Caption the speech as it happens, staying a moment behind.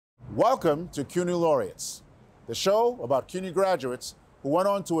Welcome to CUNY Laureates, the show about CUNY graduates who went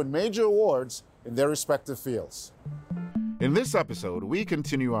on to win major awards in their respective fields. In this episode, we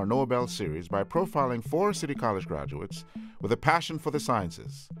continue our Nobel series by profiling 4 City College graduates with a passion for the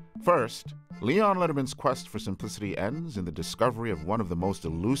sciences. First, Leon Lederman's quest for simplicity ends in the discovery of one of the most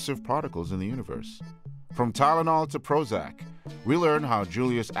elusive particles in the universe. From Tylenol to Prozac, we learn how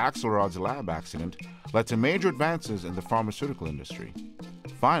Julius Axelrod's lab accident led to major advances in the pharmaceutical industry.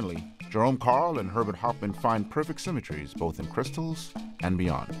 Finally, Jerome Karle and Herbert Hauptman find perfect symmetries both in crystals and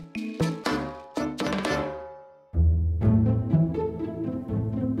beyond.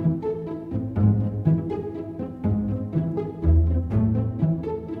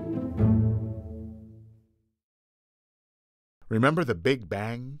 Remember the Big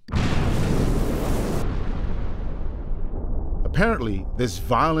Bang? Apparently, this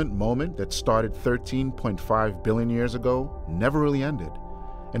violent moment that started 13.5 billion years ago never really ended.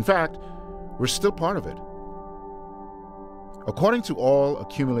 In fact, we're still part of it. According to all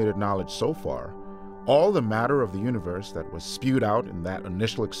accumulated knowledge so far, all the matter of the universe that was spewed out in that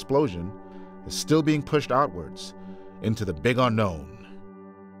initial explosion is still being pushed outwards into the big unknown.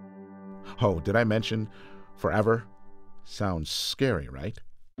 Oh, did I mention forever? Sounds scary, right?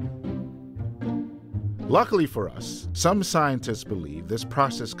 Luckily for us, some scientists believe this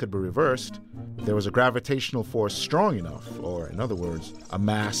process could be reversed if there was a gravitational force strong enough, or in other words, a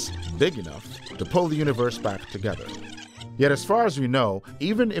mass big enough, to pull the universe back together. Yet as far as we know,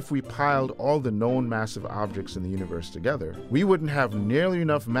 even if we piled all the known massive objects in the universe together, we wouldn't have nearly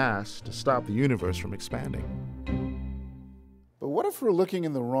enough mass to stop the universe from expanding. But what if we're looking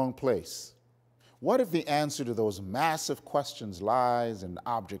in the wrong place? What if the answer to those massive questions lies in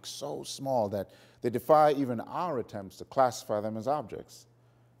objects so small that they defy even our attempts to classify them as objects?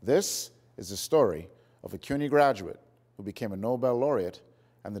 This is the story of a CUNY graduate who became a Nobel laureate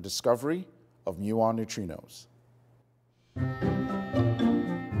and the discovery of muon neutrinos.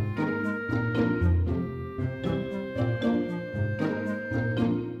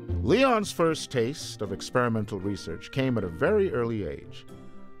 Leon's first taste of experimental research came at a very early age.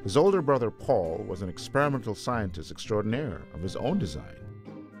 His older brother Paul was an experimental scientist extraordinaire of his own design.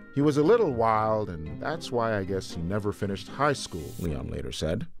 He was a little wild, and that's why I guess he never finished high school, Leon later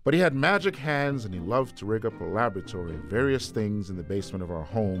said. But he had magic hands, and he loved to rig up a laboratory of various things in the basement of our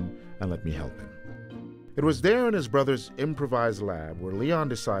home and let me help him. It was there in his brother's improvised lab where Leon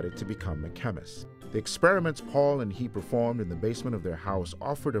decided to become a chemist. The experiments Paul and he performed in the basement of their house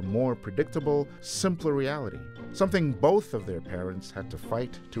offered a more predictable, simpler reality, something both of their parents had to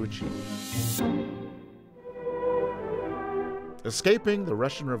fight to achieve. Escaping the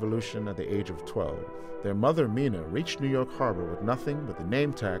Russian Revolution at the age of 12, their mother Mina reached New York Harbor with nothing but the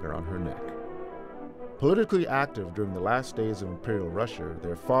name tag around her neck. Politically active during the last days of Imperial Russia,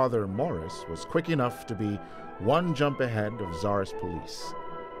 their father Morris was quick enough to be one jump ahead of Tsarist police.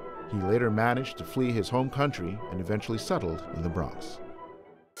 He later managed to flee his home country and eventually settled in the Bronx.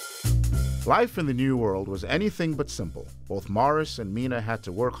 Life in the New World was anything but simple. Both Morris and Mina had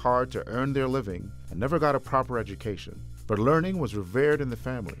to work hard to earn their living and never got a proper education. But learning was revered in the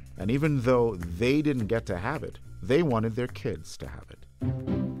family, and even though they didn't get to have it, they wanted their kids to have it.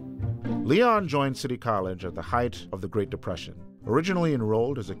 Leon joined City College at the height of the Great Depression. Originally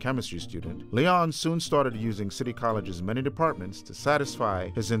enrolled as a chemistry student, Leon soon started using City College's many departments to satisfy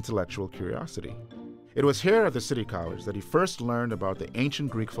his intellectual curiosity. It was here at the City College that he first learned about the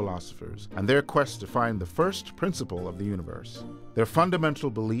ancient Greek philosophers and their quest to find the first principle of the universe. Their fundamental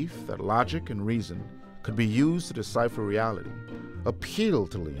belief that logic and reason could be used to decipher reality appealed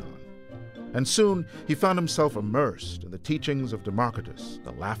to Leon. And soon he found himself immersed in the teachings of Democritus,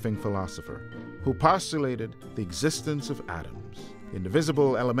 the laughing philosopher, who postulated the existence of atoms, the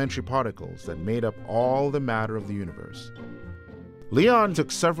indivisible elementary particles that made up all the matter of the universe. Leon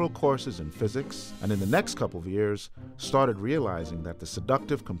took several courses in physics, and in the next couple of years started realizing that the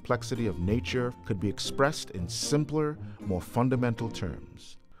seductive complexity of nature could be expressed in simpler, more fundamental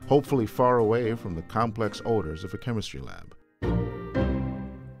terms, hopefully far away from the complex odors of a chemistry lab.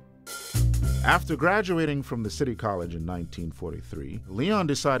 After graduating from the City College in 1943, Leon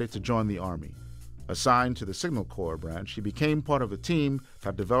decided to join the Army. Assigned to the Signal Corps branch, he became part of a team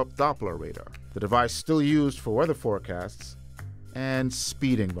that developed Doppler radar, the device still used for weather forecasts and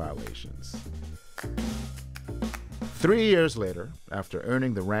speeding violations. 3 years later, after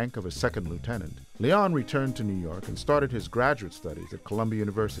earning the rank of a second lieutenant, Leon returned to New York and started his graduate studies at Columbia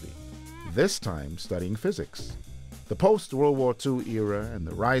University, this time studying physics. The post-World War II era and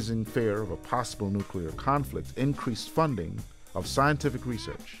the rising fear of a possible nuclear conflict increased funding of scientific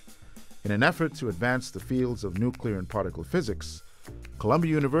research. In an effort to advance the fields of nuclear and particle physics,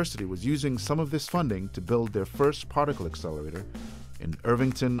 Columbia University was using some of this funding to build their first particle accelerator in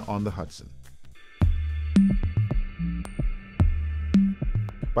Irvington-on-the-Hudson.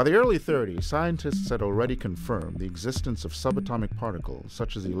 By the early 30s, scientists had already confirmed the existence of subatomic particles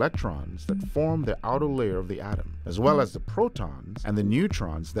such as electrons that form the outer layer of the atom, as well as the protons and the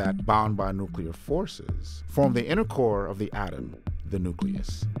neutrons that, bound by nuclear forces, form the inner core of the atom, the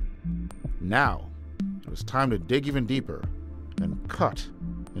nucleus. Now, it was time to dig even deeper and cut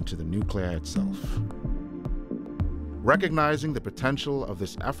into the nuclei itself. Recognizing the potential of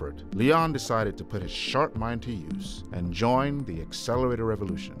this effort, Leon decided to put his sharp mind to use and join the accelerator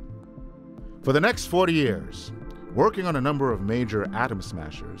revolution. For the next 40 years, working on a number of major atom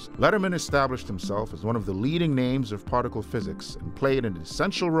smashers, Lederman established himself as one of the leading names of particle physics and played an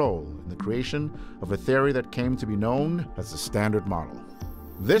essential role in the creation of a theory that came to be known as the Standard Model.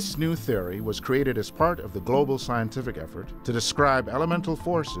 This new theory was created as part of the global scientific effort to describe elemental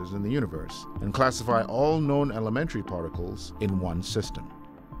forces in the universe and classify all known elementary particles in one system.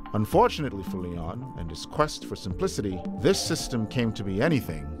 Unfortunately for Leon and his quest for simplicity, this system came to be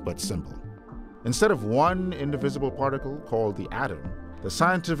anything but simple. Instead of one indivisible particle called the atom, the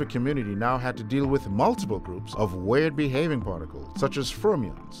scientific community now had to deal with multiple groups of weird-behaving particles, such as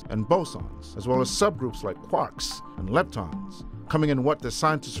fermions and bosons, as well as subgroups like quarks and leptons, coming in what the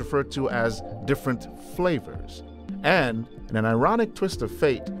scientists referred to as different flavors. And, in an ironic twist of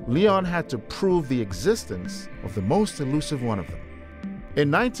fate, Leon had to prove the existence of the most elusive one of them.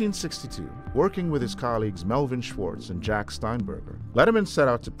 In 1962, working with his colleagues Melvin Schwartz and Jack Steinberger, Lederman set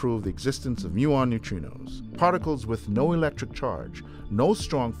out to prove the existence of muon neutrinos, particles with no electric charge, no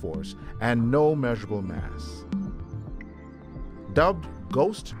strong force, and no measurable mass. Dubbed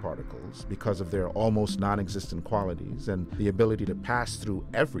ghost particles because of their almost non-existent qualities and the ability to pass through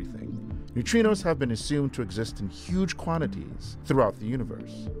everything, neutrinos have been assumed to exist in huge quantities throughout the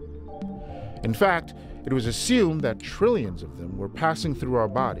universe. In fact, it was assumed that trillions of them were passing through our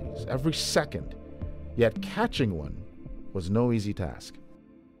bodies every second, yet catching one was no easy task.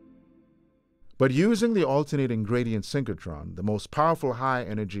 But using the alternating gradient synchrotron, the most powerful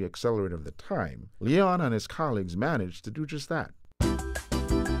high-energy accelerator of the time, Leon and his colleagues managed to do just that.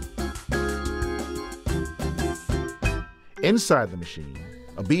 Inside the machine,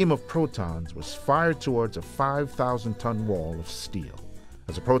 a beam of protons was fired towards a 5,000-ton wall of steel.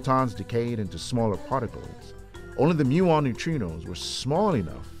 As the protons decayed into smaller particles, only the muon neutrinos were small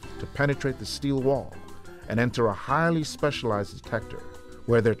enough to penetrate the steel wall and enter a highly specialized detector,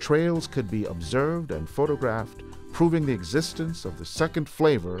 where their trails could be observed and photographed, proving the existence of the second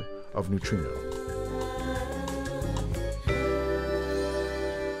flavor of neutrino.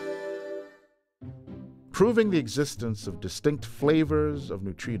 Proving the existence of distinct flavors of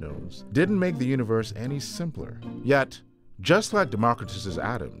neutrinos didn't make the universe any simpler. Yet, just like Democritus's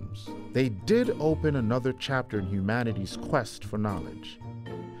atoms, they did open another chapter in humanity's quest for knowledge.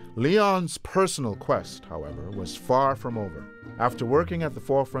 Leon's personal quest, however, was far from over. After working at the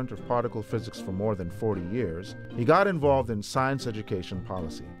forefront of particle physics for more than 40 years, he got involved in science education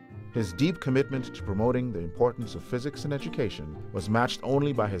policy. His deep commitment to promoting the importance of physics in education was matched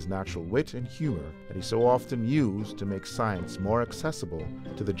only by his natural wit and humor that he so often used to make science more accessible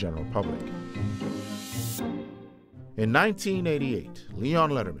to the general public. In 1988, Leon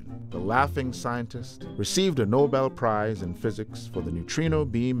Lederman, the laughing scientist, received a Nobel Prize in physics for the neutrino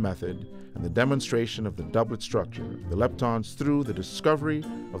beam method and the demonstration of the doublet structure of the leptons through the discovery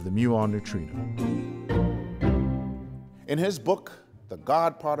of the muon neutrino. In his book, The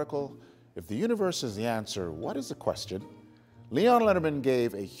God Particle, If the Universe is the Answer, What is the Question?, Leon Lederman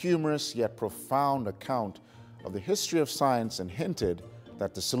gave a humorous yet profound account of the history of science and hinted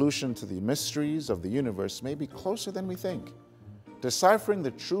that the solution to the mysteries of the universe may be closer than we think. Deciphering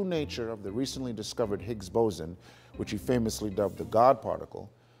the true nature of the recently discovered Higgs boson, which he famously dubbed the God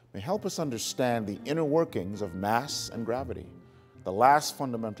particle, may help us understand the inner workings of mass and gravity, the last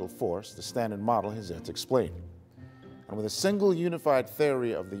fundamental force the Standard Model has yet to explain. And with a single unified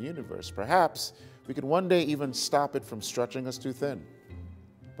theory of the universe, perhaps we could one day even stop it from stretching us too thin.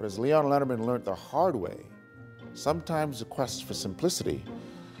 But as Leon Lederman learned the hard way, sometimes the quest for simplicity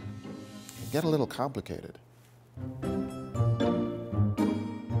can get a little complicated.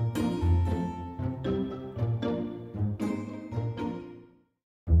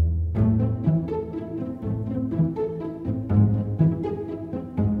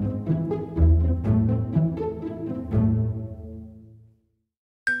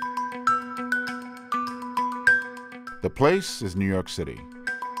 The place is New York City.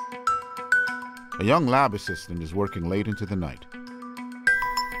 A young lab assistant is working late into the night.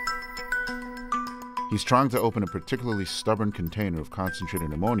 He's trying to open a particularly stubborn container of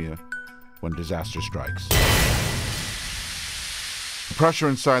concentrated ammonia when disaster strikes. The pressure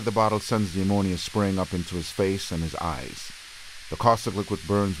inside the bottle sends the ammonia spraying up into his face and his eyes. The caustic liquid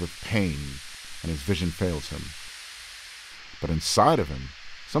burns with pain, and his vision fails him. But inside of him,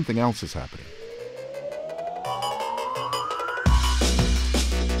 something else is happening.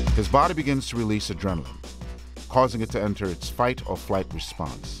 His body begins to release adrenaline, causing it to enter its fight or flight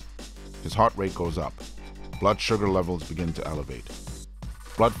response. His heart rate goes up. Blood sugar levels begin to elevate.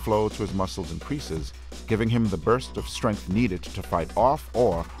 Blood flow to his muscles increases, giving him the burst of strength needed to fight off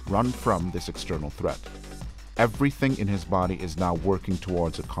or run from this external threat. Everything in his body is now working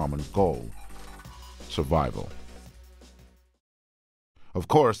towards a common goal: survival. Of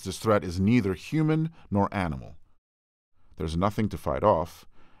course, this threat is neither human nor animal. There's nothing to fight off,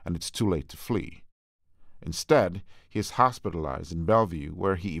 and it's too late to flee. Instead, he is hospitalized in Bellevue,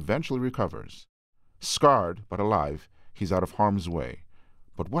 where he eventually recovers. Scarred but alive, he's out of harm's way.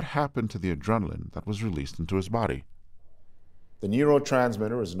 But what happened to the adrenaline that was released into his body? The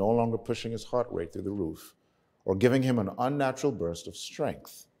neurotransmitter is no longer pushing his heart rate through the roof or giving him an unnatural burst of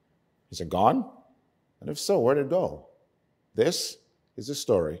strength. Is it gone? And if so, where did it go? This is the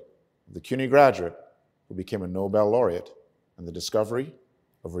story of the CUNY graduate who became a Nobel laureate and the discovery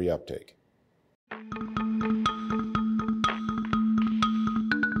of reuptake.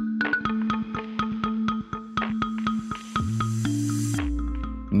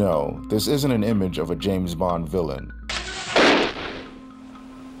 No, this isn't an image of a James Bond villain.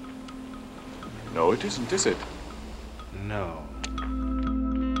 No, it isn't, is it? No.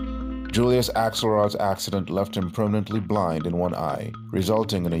 Julius Axelrod's accident left him permanently blind in one eye,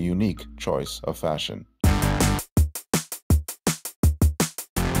 resulting in a unique choice of fashion.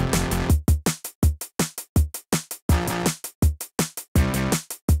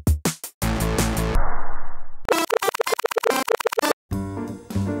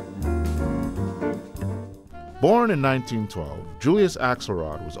 Born in 1912, Julius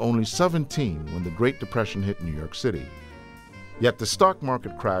Axelrod was only 17 when the Great Depression hit New York City. Yet the stock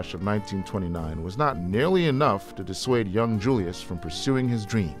market crash of 1929 was not nearly enough to dissuade young Julius from pursuing his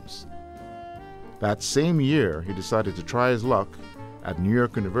dreams. That same year, he decided to try his luck at New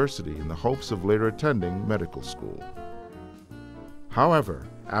York University in the hopes of later attending medical school. However,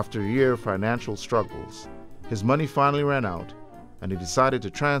 after a year of financial struggles, his money finally ran out, and he decided to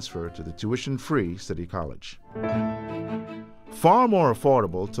transfer to the tuition-free City College. Far more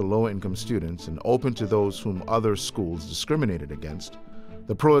affordable to low-income students and open to those whom other schools discriminated against,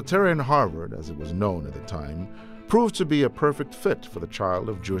 the proletarian Harvard, as it was known at the time, proved to be a perfect fit for the child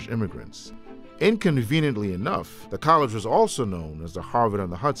of Jewish immigrants. Inconveniently enough, the college was also known as the Harvard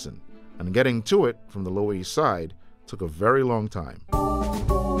on the Hudson, and getting to it from the Lower East Side took a very long time.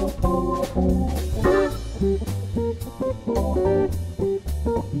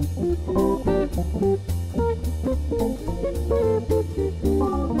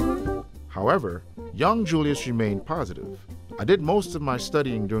 However, young Julius remained positive. I did most of my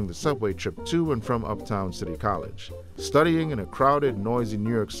studying during the subway trip to and from Uptown City College. Studying in a crowded, noisy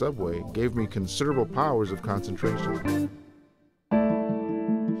New York subway gave me considerable powers of concentration.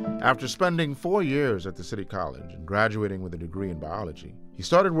 After spending 4 years at the City College and graduating with a degree in biology, he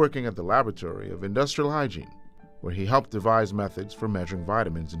started working at the Laboratory of Industrial Hygiene, where he helped devise methods for measuring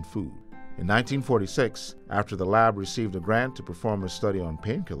vitamins in food. In 1946, after the lab received a grant to perform a study on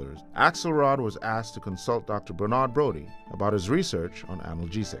painkillers, Axelrod was asked to consult Dr. Bernard Brodie about his research on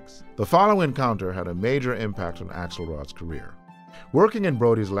analgesics. The following encounter had a major impact on Axelrod's career. Working in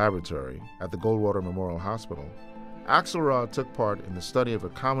Brodie's laboratory at the Goldwater Memorial Hospital, Axelrod took part in the study of a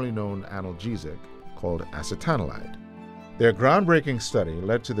commonly known analgesic called acetanilide. Their groundbreaking study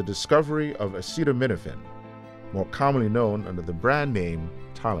led to the discovery of acetaminophen, more commonly known under the brand name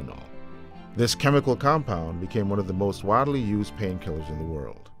Tylenol. This chemical compound became one of the most widely used painkillers in the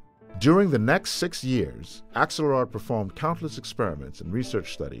world. During the next 6 years, Axelrod performed countless experiments and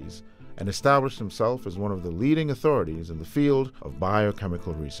research studies and established himself as one of the leading authorities in the field of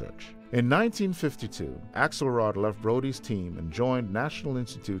biochemical research. In 1952, Axelrod left Brodie's team and joined National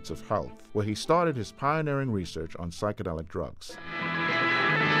Institutes of Health, where he started his pioneering research on psychedelic drugs.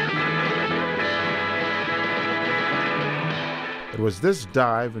 It was this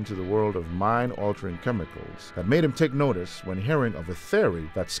dive into the world of mind-altering chemicals that made him take notice when hearing of a theory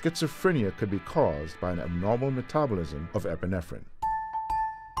that schizophrenia could be caused by an abnormal metabolism of epinephrine.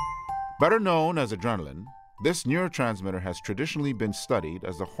 Better known as adrenaline, this neurotransmitter has traditionally been studied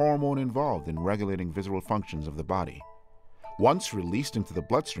as the hormone involved in regulating visceral functions of the body. Once released into the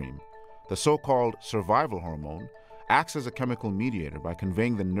bloodstream, the so-called survival hormone acts as a chemical mediator by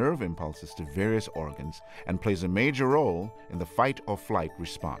conveying the nerve impulses to various organs and plays a major role in the fight-or-flight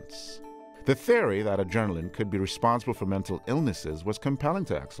response. The theory that adrenaline could be responsible for mental illnesses was compelling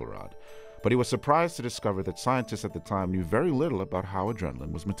to Axelrod, but he was surprised to discover that scientists at the time knew very little about how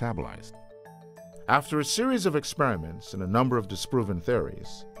adrenaline was metabolized. After a series of experiments and a number of disproven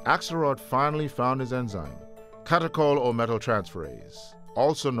theories, Axelrod finally found his enzyme, catechol or methyltransferase,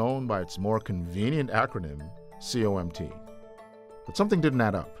 also known by its more convenient acronym, COMT. But something didn't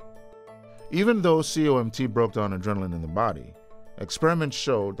add up. Even though COMT broke down adrenaline in the body, experiments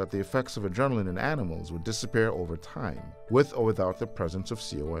showed that the effects of adrenaline in animals would disappear over time, with or without the presence of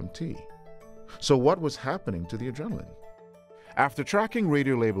COMT. So what was happening to the adrenaline? After tracking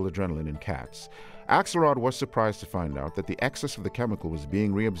radiolabeled adrenaline in cats, Axelrod was surprised to find out that the excess of the chemical was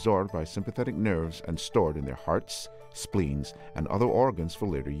being reabsorbed by sympathetic nerves and stored in their hearts, spleens, and other organs for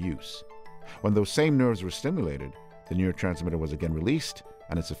later use. When those same nerves were stimulated, the neurotransmitter was again released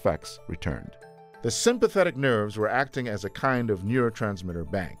and its effects returned. The sympathetic nerves were acting as a kind of neurotransmitter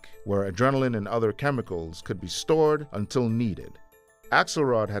bank, where adrenaline and other chemicals could be stored until needed.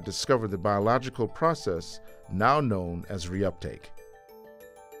 Axelrod had discovered the biological process now known as reuptake.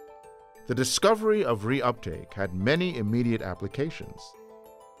 The discovery of reuptake had many immediate applications.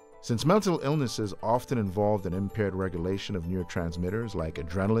 Since mental illnesses often involved an impaired regulation of neurotransmitters like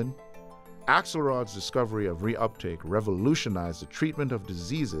adrenaline, Axelrod's discovery of reuptake revolutionized the treatment of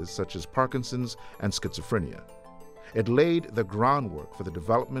diseases such as Parkinson's and schizophrenia. It laid the groundwork for the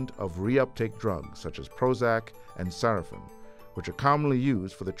development of reuptake drugs such as Prozac and Sarafin, which are commonly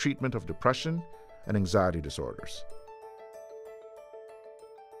used for the treatment of depression and anxiety disorders.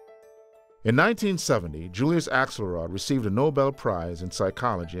 In 1970, Julius Axelrod received a Nobel Prize in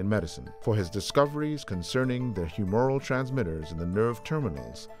Psychology and Medicine for his discoveries concerning the humoral transmitters in the nerve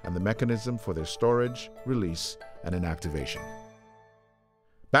terminals and the mechanism for their storage, release, and inactivation.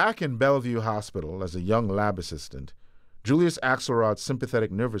 Back in Bellevue Hospital as a young lab assistant, Julius Axelrod's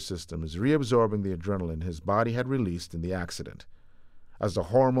sympathetic nervous system is reabsorbing the adrenaline his body had released in the accident. As the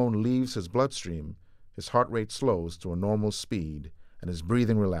hormone leaves his bloodstream, his heart rate slows to a normal speed and his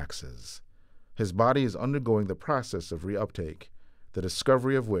breathing relaxes. His body is undergoing the process of reuptake, the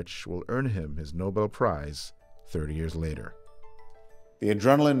discovery of which will earn him his Nobel Prize 30 years later. The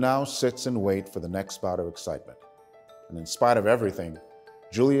adrenaline now sits in wait for the next bout of excitement. And in spite of everything,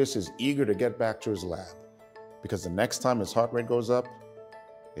 Julius is eager to get back to his lab, because the next time his heart rate goes up,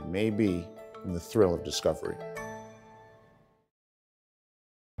 it may be in the thrill of discovery.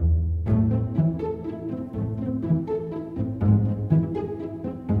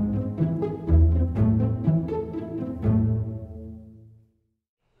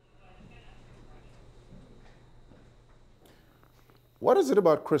 What is it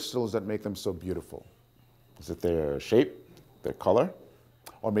about crystals that make them so beautiful? Is it their shape, their color?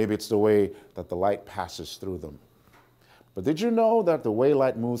 Or maybe it's the way that the light passes through them. But did you know that the way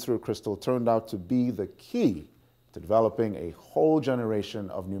light moves through a crystal turned out to be the key to developing a whole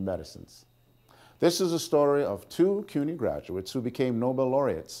generation of new medicines? This is a story of two CUNY graduates who became Nobel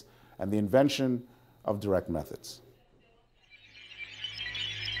laureates and the invention of direct methods.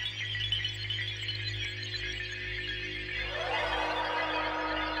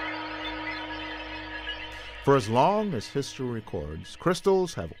 For as long as history records,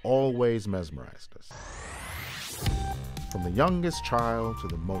 crystals have always mesmerized us. From the youngest child to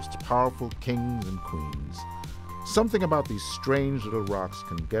the most powerful kings and queens, something about these strange little rocks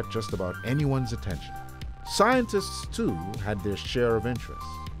can get just about anyone's attention. Scientists, too, had their share of interest,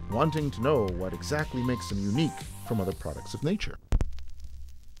 wanting to know what exactly makes them unique from other products of nature.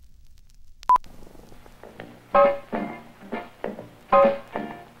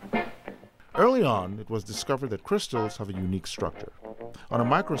 Early on, it was discovered that crystals have a unique structure. On a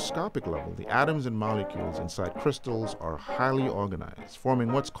microscopic level, the atoms and molecules inside crystals are highly organized,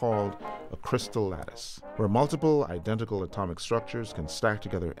 forming what's called a crystal lattice, where multiple identical atomic structures can stack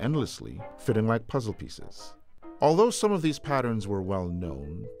together endlessly, fitting like puzzle pieces. Although some of these patterns were well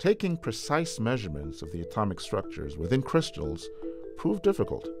known, taking precise measurements of the atomic structures within crystals proved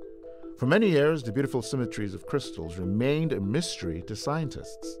difficult. For many years, the beautiful symmetries of crystals remained a mystery to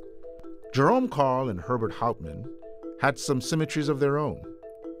scientists. Jerome Karle and Herbert Hauptman had some symmetries of their own.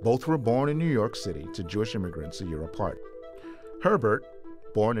 Both were born in New York City to Jewish immigrants a year apart. Herbert,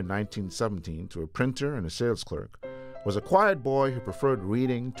 born in 1917 to a printer and a sales clerk, was a quiet boy who preferred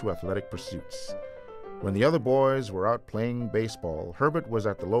reading to athletic pursuits. When the other boys were out playing baseball, Herbert was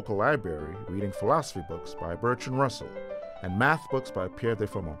at the local library reading philosophy books by Bertrand Russell and math books by Pierre de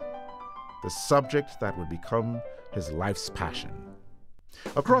Fermat, the subject that would become his life's passion.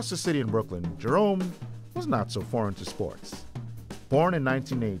 Across the city in Brooklyn, Jerome was not so foreign to sports. Born in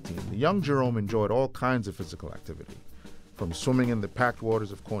 1918, the young Jerome enjoyed all kinds of physical activity, from swimming in the packed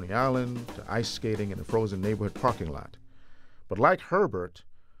waters of Coney Island to ice skating in a frozen neighborhood parking lot. But like Herbert,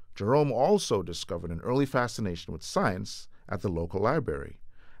 Jerome also discovered an early fascination with science at the local library,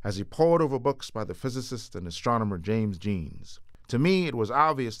 as he pored over books by the physicist and astronomer James Jeans. "To me, it was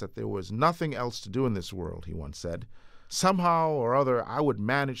obvious that there was nothing else to do in this world," he once said. "Somehow or other, I would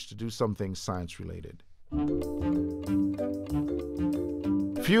manage to do something science-related."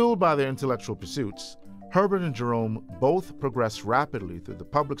 Fueled by their intellectual pursuits, Herbert and Jerome both progressed rapidly through the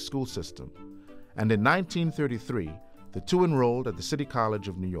public school system, and in 1933, the two enrolled at the City College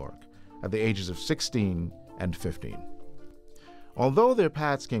of New York at the ages of 16 and 15. Although their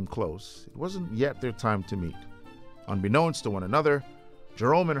paths came close, it wasn't yet their time to meet. Unbeknownst to one another,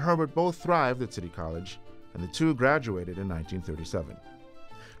 Jerome and Herbert both thrived at City College, and the two graduated in 1937.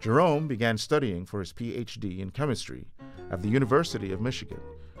 Jerome began studying for his Ph.D. in chemistry at the University of Michigan,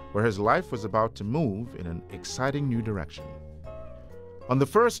 where his life was about to move in an exciting new direction. On the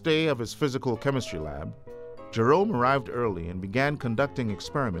first day of his physical chemistry lab, Jerome arrived early and began conducting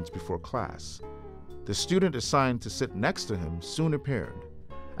experiments before class. The student assigned to sit next to him soon appeared,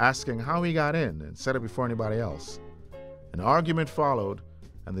 asking how he got in and said it before anybody else. An argument followed,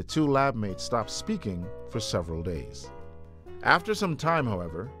 and the two lab mates stopped speaking for several days. After some time,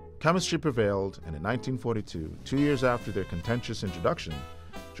 however, chemistry prevailed, and in 1942, 2 years after their contentious introduction,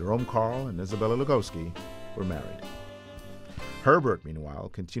 Jerome Karle and Isabella Lugowski were married. Herbert, meanwhile,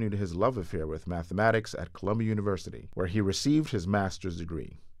 continued his love affair with mathematics at Columbia University, where he received his master's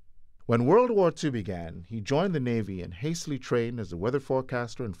degree. When World War II began, he joined the Navy and hastily trained as a weather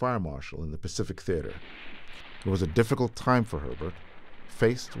forecaster and fire marshal in the Pacific Theater. It was a difficult time for Herbert,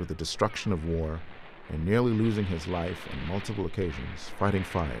 faced with the destruction of war and nearly losing his life on multiple occasions fighting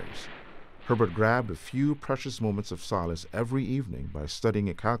fires. Herbert grabbed a few precious moments of solace every evening by studying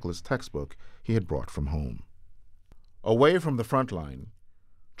a calculus textbook he had brought from home. Away from the front line,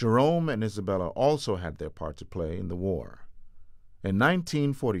 Jerome and Isabella also had their part to play in the war. In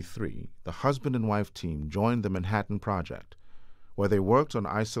 1943, the husband and wife team joined the Manhattan Project, where they worked on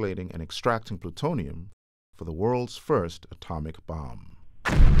isolating and extracting plutonium for the world's first atomic bomb.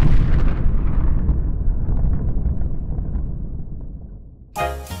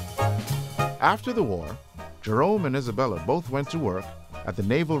 After the war, Jerome and Isabella both went to work at the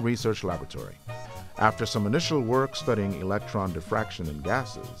Naval Research Laboratory. After some initial work studying electron diffraction in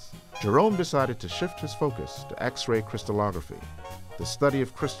gases, Jerome decided to shift his focus to X-ray crystallography, the study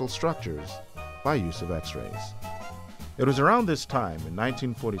of crystal structures by use of X-rays. It was around this time, in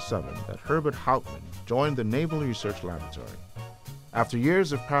 1947, that Herbert Hauptman joined the Naval Research Laboratory. After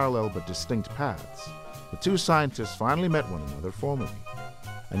years of parallel but distinct paths, the two scientists finally met one another formally,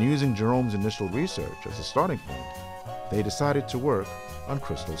 and using Jerome's initial research as a starting point, they decided to work on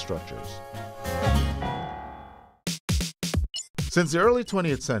crystal structures. Since the early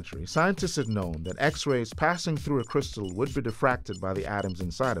 20th century, scientists had known that X-rays passing through a crystal would be diffracted by the atoms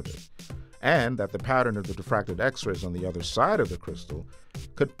inside of it, and that the pattern of the diffracted X-rays on the other side of the crystal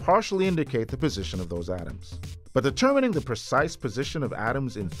could partially indicate the position of those atoms. But determining the precise position of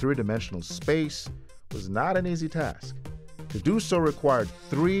atoms in three-dimensional space was not an easy task. To do so required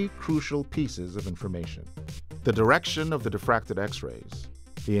three crucial pieces of information: the direction of the diffracted X-rays,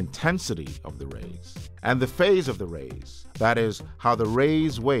 the intensity of the rays, and the phase of the rays, that is, how the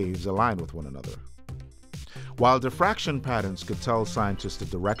rays' waves align with one another. While diffraction patterns could tell scientists the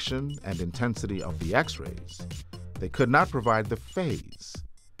direction and intensity of the X-rays, they could not provide the phase.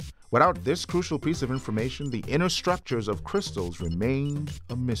 Without this crucial piece of information, the inner structures of crystals remained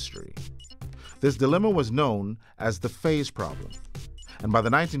a mystery. This dilemma was known as the phase problem, and by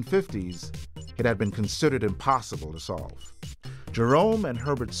the 1950s, it had been considered impossible to solve. Jerome and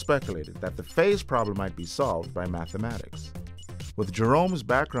Herbert speculated that the phase problem might be solved by mathematics. With Jerome's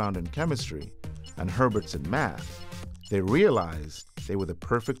background in chemistry and Herbert's in math, they realized they were the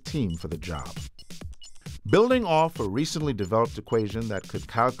perfect team for the job. Building off a recently developed equation that could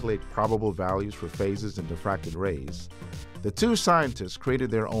calculate probable values for phases in diffracted rays, the two scientists created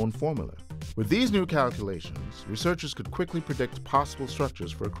their own formula. With these new calculations, researchers could quickly predict possible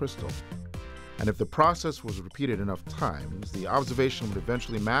structures for a crystal. And if the process was repeated enough times, the observation would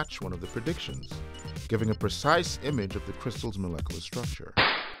eventually match one of the predictions, giving a precise image of the crystal's molecular structure.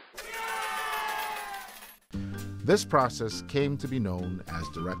 This process came to be known as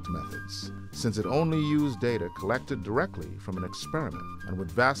direct methods, since it only used data collected directly from an experiment and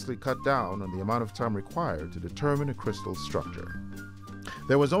would vastly cut down on the amount of time required to determine a crystal's structure.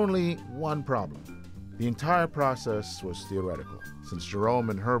 There was only one problem. The entire process was theoretical, since Jerome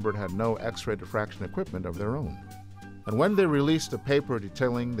and Herbert had no X-ray diffraction equipment of their own. And when they released a paper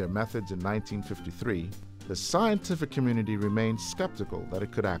detailing their methods in 1953, the scientific community remained skeptical that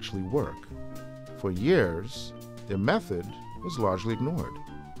it could actually work. For years, their method was largely ignored.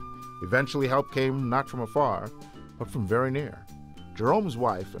 Eventually, help came not from afar, but from very near. Jerome's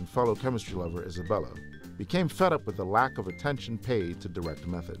wife and fellow chemistry lover, Isabella, became fed up with the lack of attention paid to direct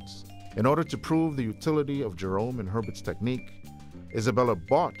methods. In order to prove the utility of Jerome and Herbert's technique, Isabella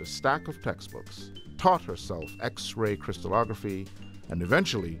bought a stack of textbooks, taught herself X-ray crystallography, and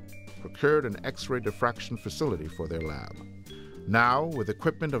eventually procured an X-ray diffraction facility for their lab. Now, with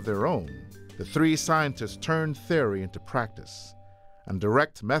equipment of their own, the three scientists turned theory into practice, and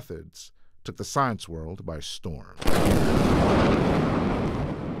direct methods took the science world by storm.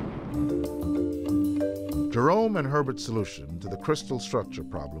 Jerome and Herbert's solution to the crystal structure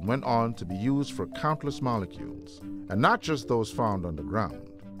problem went on to be used for countless molecules, and not just those found underground.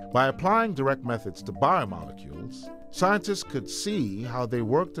 By applying direct methods to biomolecules, scientists could see how they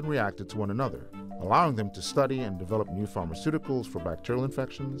worked and reacted to one another, allowing them to study and develop new pharmaceuticals for bacterial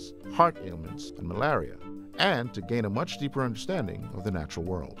infections, heart ailments, and malaria, and to gain a much deeper understanding of the natural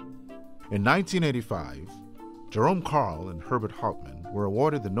world. In 1985, Jerome Karle and Herbert Hauptman were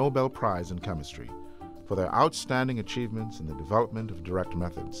awarded the Nobel Prize in Chemistry for their outstanding achievements in the development of direct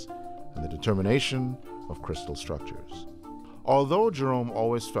methods and the determination of crystal structures. Although Jerome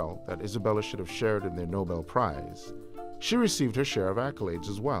always felt that Isabella should have shared in their Nobel Prize, she received her share of accolades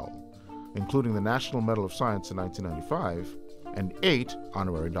as well, including the National Medal of Science in 1995 and 8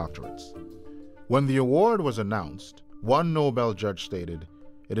 honorary doctorates. When the award was announced, one Nobel judge stated,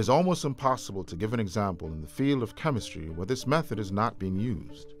 "It is almost impossible to give an example in the field of chemistry where this method is not being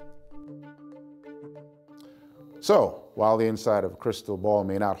used." So, while the inside of a crystal ball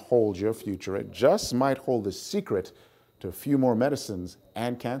may not hold your future, it just might hold the secret to a few more medicines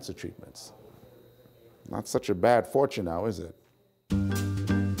and cancer treatments. Not such a bad fortune now, is it?